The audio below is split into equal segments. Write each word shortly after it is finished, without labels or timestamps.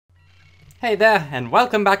Hey there, and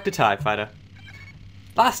welcome back to TIE Fighter.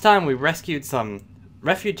 Last time we rescued some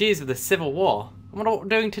refugees of the Civil War. I wonder what we're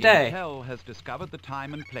doing today. Intel has discovered the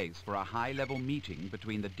time and place for a high-level meeting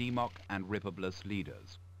between the DMOC and Republic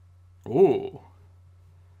leaders. Ooh.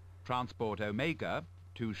 Transport Omega,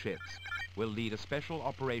 2 ships, will lead a special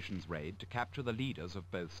operations raid to capture the leaders of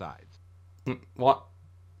both sides. What?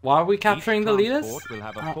 Why are we capturing the leaders? Each transport will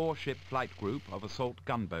have a 4-ship flight group of assault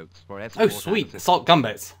gunboats for escort. Oh, sweet. Assault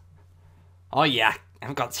gunboats. Oh, yeah.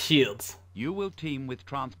 I've got shields. You will team with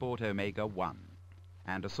Transport Omega 1,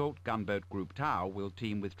 and Assault Gunboat Group Tau will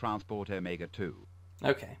team with Transport Omega 2.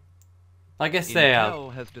 Okay. I guess they are...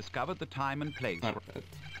 Intel has discovered the time and place.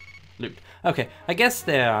 Loot. Okay, I guess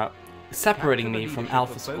they are separating me from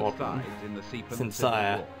Alpha Squadron, since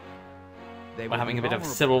we're having a bit of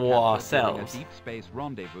civil war ourselves. A deep space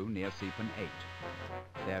rendezvous near Seapan 8.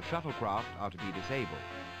 Their shuttlecraft are to be disabled,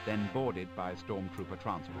 then boarded by stormtrooper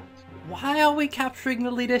transports. Why are we capturing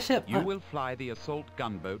the leadership? You will fly the assault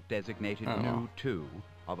gunboat designated Nu 2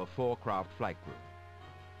 of a 4-craft flight group.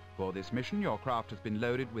 For this mission, your craft has been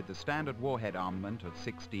loaded with the standard warhead armament of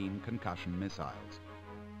 16 concussion missiles.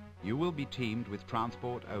 You will be teamed with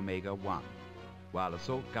Transport Omega 1, while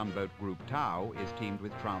Assault Gunboat Group Tau is teamed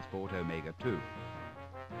with Transport Omega 2.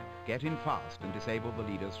 Get in fast and disable the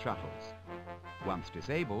leaders' shuttles. Once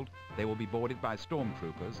disabled, they will be boarded by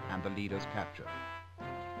stormtroopers and the leaders captured.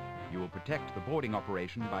 You will protect the boarding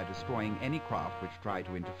operation by destroying any craft which try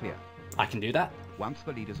to interfere. I can do that. Once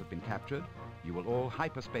the leaders have been captured, you will all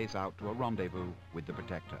hyperspace out to a rendezvous with the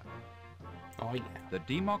Protector. Oh, yeah. The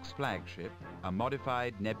DMOC's flagship, a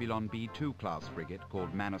modified Nebulon B-2 class frigate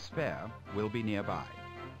called Manosphere, will be nearby.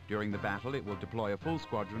 During the battle, it will deploy a full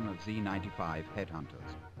squadron of Z-95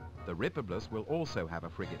 headhunters. The Republic will also have a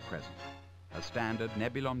frigate present, a standard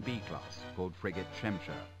Nebulon B class called frigate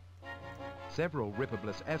Shemsher. Several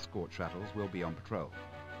Republic escort shuttles will be on patrol.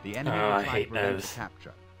 The enemy will try to prevent the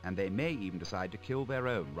capture, and they may even decide to kill their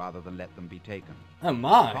own rather than let them be taken. Oh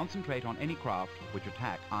my! Concentrate on any craft which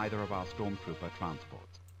attack either of our stormtrooper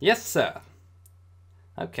transports. Yes, sir.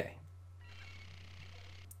 Okay.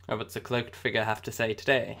 Oh, what's the cloaked figure have to say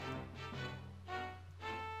today?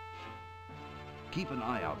 Keep an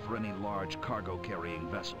eye out for any large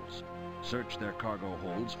cargo-carrying vessels. Search their cargo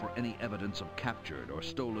holds for any evidence of captured or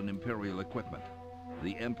stolen Imperial equipment.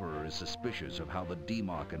 The Emperor is suspicious of how the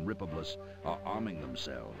DMOC and Republic are arming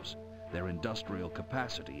themselves. Their industrial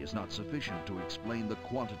capacity is not sufficient to explain the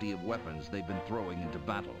quantity of weapons they've been throwing into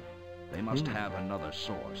battle. They must have another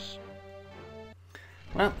source.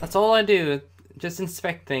 Well, that's all I do. Just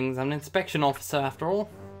inspect things. I'm an inspection officer after all.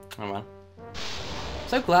 Oh well.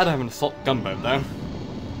 So glad I have an assault gunboat though.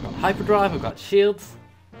 I've got hyperdrive, I've got shields.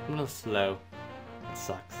 I'm a little slow. It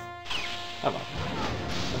sucks. Oh well.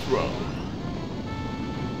 Let's roll.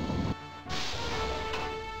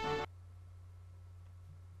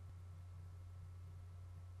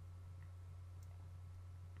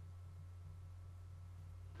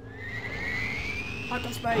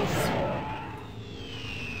 Hyperspace!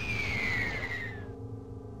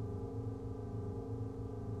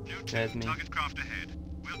 There's me. Target craft ahead.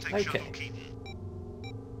 We'll take Shuttle Keaton.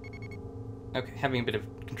 Okay, having a bit of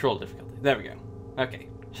control difficulty. There we go. Okay,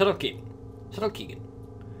 Shuttle Keaton. Shuttle Keegan.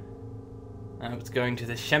 Now it's going to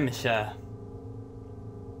the Shemsher.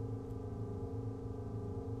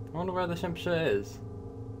 I wonder where the Shemsher is.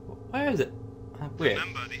 Where is it? Weird.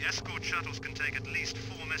 Remember, the escort shuttles can take at least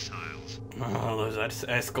 4 missiles. Oh, those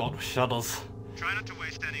escort shuttles. Try not to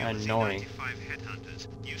waste any of the Z-95 headhunters.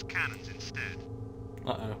 Use cannons instead.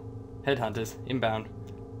 Uh-oh. Headhunters, inbound.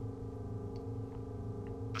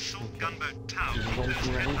 Assault Gunboat Tau keep those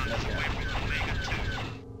headhunters away from Omega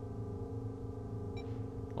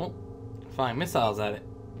 2. Oh, firing missiles at it.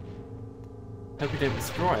 Hope we don't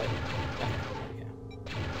destroy it. Okay, there we go.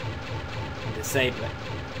 And disable it.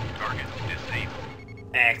 Target disabled.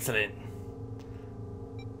 Excellent.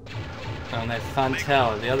 Oh, and there's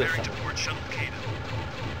Fantel, the other shuttle.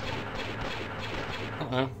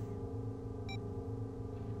 Uh-oh.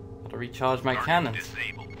 Gotta recharge my cannons.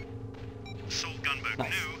 Disabled. Assault Gunboat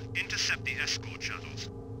Nu, intercept the escort shuttles.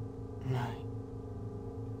 Right.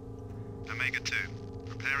 Omega 2,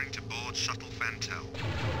 preparing to board Shuttle Fantel.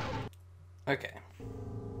 Okay.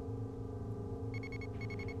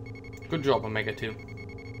 Good job, Omega 2.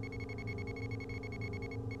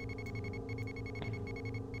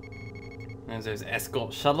 There's those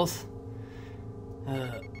escort shuttles.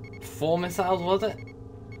 4 missiles, was it?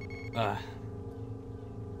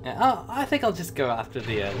 Yeah, I think I'll just go after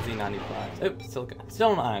the Z-95. Oops,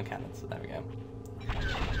 still an ion cannon, so there we go.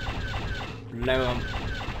 Blow 'em.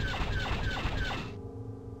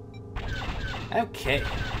 Okay,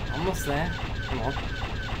 Almost there. Come on.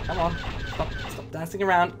 Come on. Stop dancing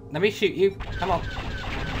around. Let me shoot you. Come on.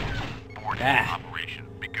 Boarding operation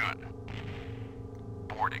begun.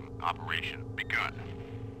 Boarding operation begun.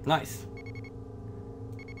 Nice.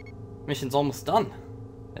 Mission's almost done.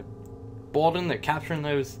 They're boarding, they're capturing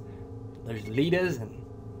those leaders, and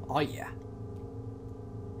oh yeah.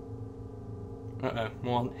 Uh-oh,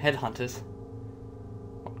 more headhunters.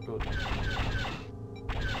 Not good.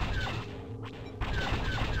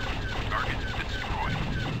 Target destroyed.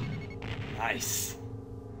 Nice.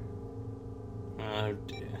 Oh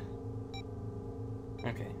dear.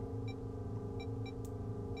 Okay.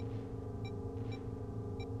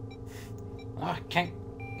 Ah, can't.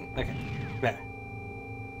 Okay, there.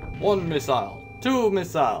 1 missile, 2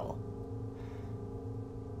 missile.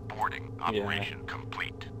 Boarding operation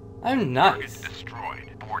complete. Oh, nice. Target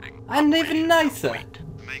destroyed. Boarding. And even nicer. Complete.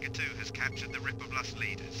 Omega 2 has captured the Ripperblast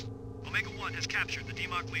leaders. Omega 1 has captured the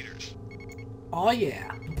demarked leaders. Oh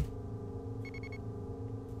yeah.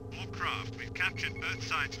 All craft, we've captured both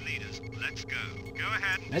sides' leaders. Let's go. Go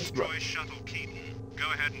ahead and Let's destroy roll. Shuttle Keaton.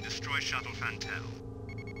 Go ahead and destroy Shuttle Fantel.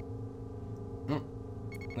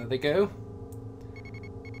 There they go.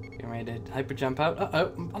 Getting ready to hyper jump out.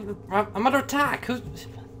 Uh-oh, I'm under attack. Who's...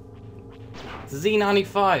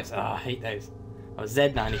 Z95s. Oh, I hate those. Or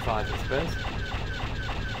Z95s, I suppose.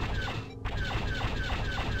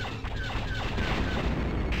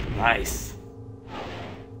 Nice.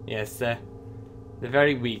 Yes, they're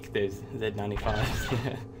very weak, those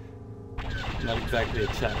Z95s. Not exactly a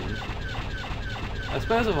challenge. I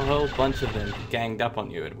suppose if a whole bunch of them ganged up on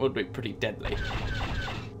you, it would be pretty deadly.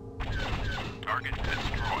 Target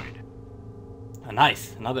destroyed. Oh,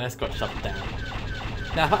 nice. Another escort shut down.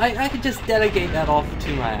 Now, I could just delegate that off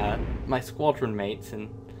to my squadron mates, and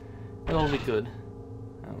it'll be good.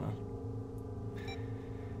 Oh well.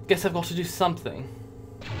 Guess I've got to do something.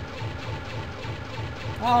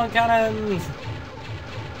 Oh, cannons!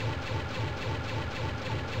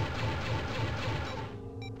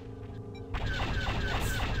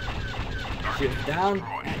 Shoot it down,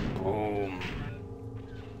 and boom.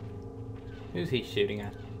 Who's he shooting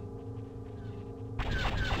at?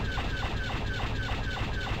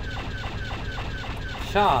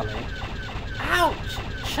 Charlie. Ouch!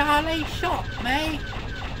 Charlie shot me!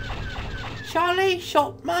 Charlie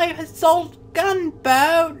shot my assault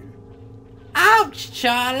gunboat! Ouch,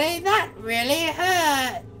 Charlie! That really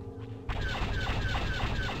hurt!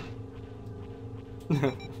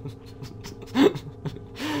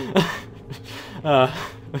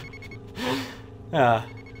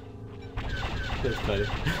 That's funny.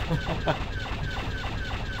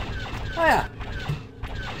 Oh yeah.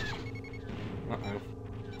 Uh-oh.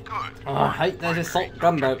 Good. Oh, I hate those assault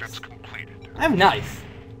gunboats. Completed. Oh, nice.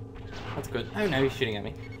 That's good. Oh no, he's shooting at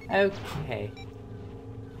me. Okay.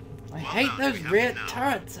 I hate those rear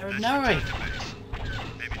turrets. They're annoying.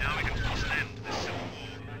 Maybe now we can force an end to this civil war.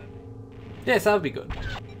 Yes, that would be good.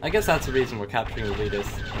 I guess that's the reason we're capturing the leaders.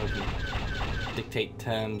 We can dictate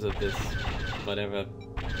terms of this whatever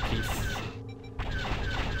peace.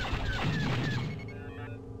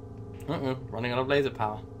 Running out of laser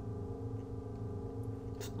power.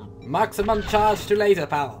 Maximum charge to laser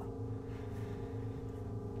power.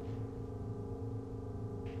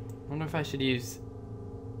 I wonder if I should use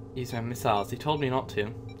my missiles. He told me not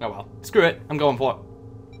to. Oh well. Screw it. I'm going for it.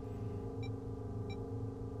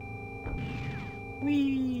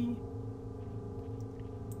 Whee!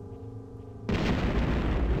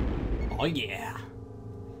 Oh yeah!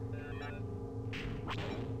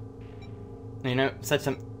 You know, since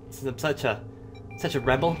I'm such a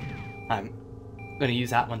rebel, I'm gonna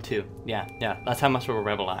use that one too. Yeah, that's how much of a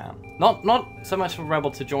rebel I am. Not so much of a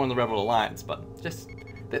rebel to join the Rebel Alliance, but just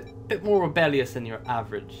a bit more rebellious than your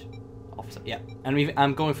average officer. Yeah, and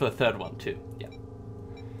I'm going for the third one too. Yeah.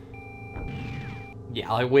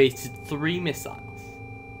 Yeah, I wasted 3 missiles.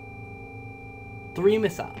 3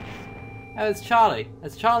 missiles. Oh, it's Charlie.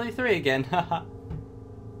 It's Charlie 3 again. Haha.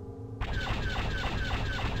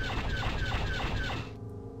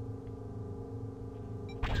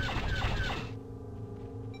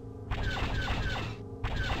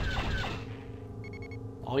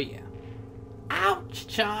 Oh yeah. Ouch,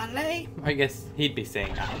 Charlie! I guess he'd be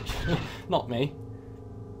saying ouch. Not me.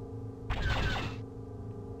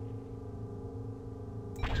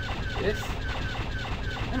 This?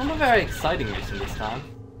 And not a very exciting mission this time.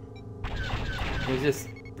 We just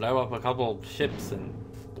blow up a couple ships and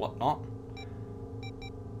whatnot.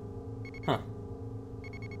 Huh.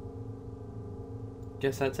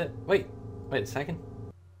 Guess that's it. Wait a second.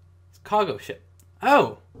 It's a cargo ship.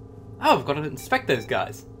 Oh! Oh, I've got to inspect those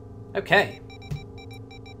guys. Okay.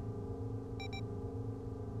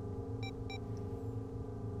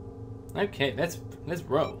 Okay, let's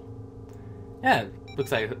roll. Yeah,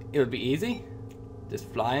 looks like it'll be easy. Just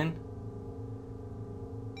fly in,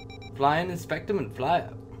 inspect them, and fly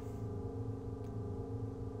up.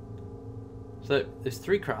 So there's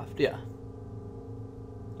 3 craft, yeah.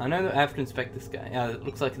 I know that I have to inspect this guy. Yeah, it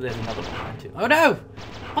looks like there's another one there too. Oh no!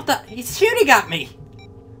 What the? He's shooting at me!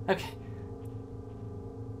 Okay.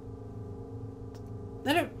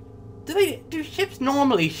 They don't... Do ships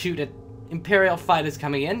normally shoot at Imperial fighters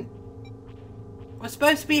coming in? We're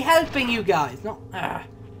supposed to be helping you guys, not...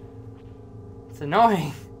 It's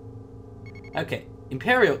annoying. Okay,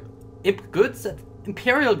 Imperial... goods?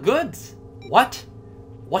 Imperial goods? What?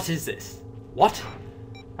 What is this? What?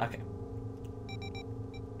 Okay.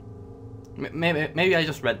 Maybe I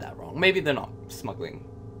just read that wrong. Maybe they're not smuggling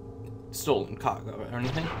stolen cargo or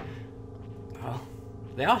anything. Well,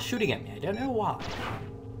 they are shooting at me. I don't know why.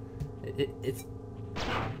 It's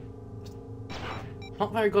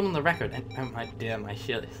not very good on the record. And, oh my dear, my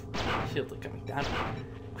shields are coming down.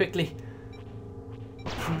 Quickly.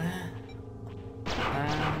 What's in there?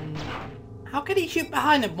 How can he shoot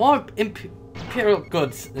behind him? More Imperial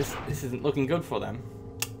goods. This isn't looking good for them.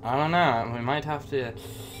 I don't know. We might have to...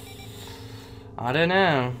 I don't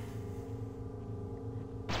know.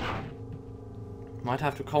 Might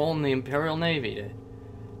have to call on the Imperial Navy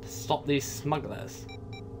to stop these smugglers.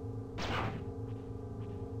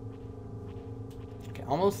 Okay,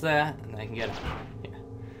 almost there, and I can get out. Yeah.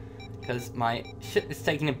 Because my ship is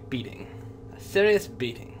taking a beating. A serious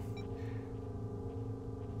beating.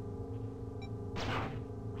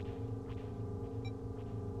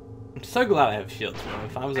 I'm so glad I have shields. You know,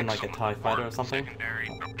 if I was in like a TIE fighter or something.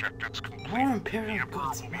 More Imperial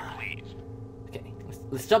goods, man. Okay,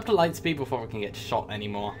 let's jump to light speed before we can get shot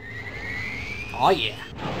anymore. Oh yeah.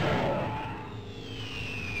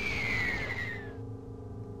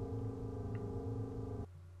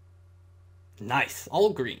 Nice,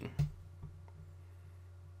 all green.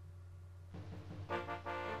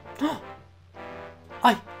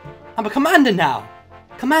 I'm a commander now.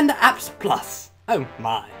 Commander AppsPlus. Oh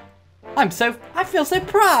my. I feel so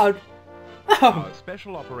proud! Oh. Our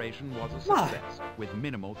special operation was a success, with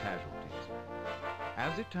minimal casualties.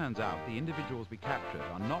 As it turns out, the individuals we captured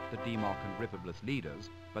are not the Democ and Ripperbless leaders,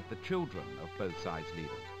 but the children of both sides'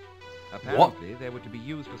 leaders. Apparently, they were to be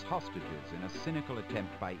used as hostages in a cynical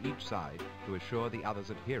attempt by each side to assure the other's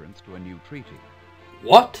adherence to a new treaty.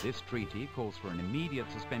 What? This treaty calls for an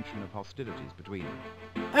immediate suspension of hostilities between them.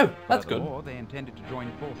 Oh, that's good. Furthermore, they intended to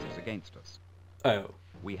join forces against us. Oh.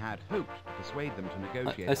 We had hoped to persuade them to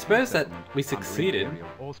negotiate. I suppose that we succeeded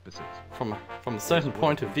from a certain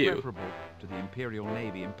point of view. Preferable to the Imperial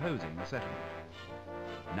Navy imposing the settlement.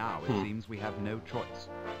 Now it seems we have no choice.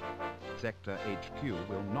 Sector HQ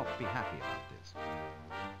will not be happy about this.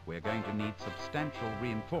 We're going to need substantial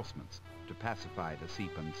reinforcements to pacify the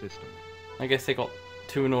Seapan system. I guess they got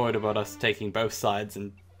too annoyed about us taking both sides,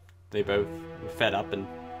 and they both were fed up and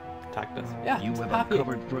attacked us. Yeah, You have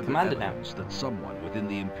uncovered further evidence that someone within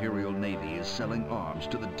the Imperial Navy is selling arms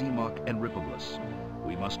to the Democ and Ripperbless.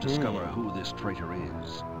 We must discover who this traitor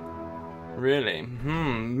is. Really?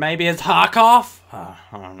 Maybe it's Harkov? I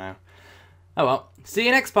don't know. Oh well. See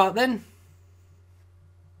you next part then.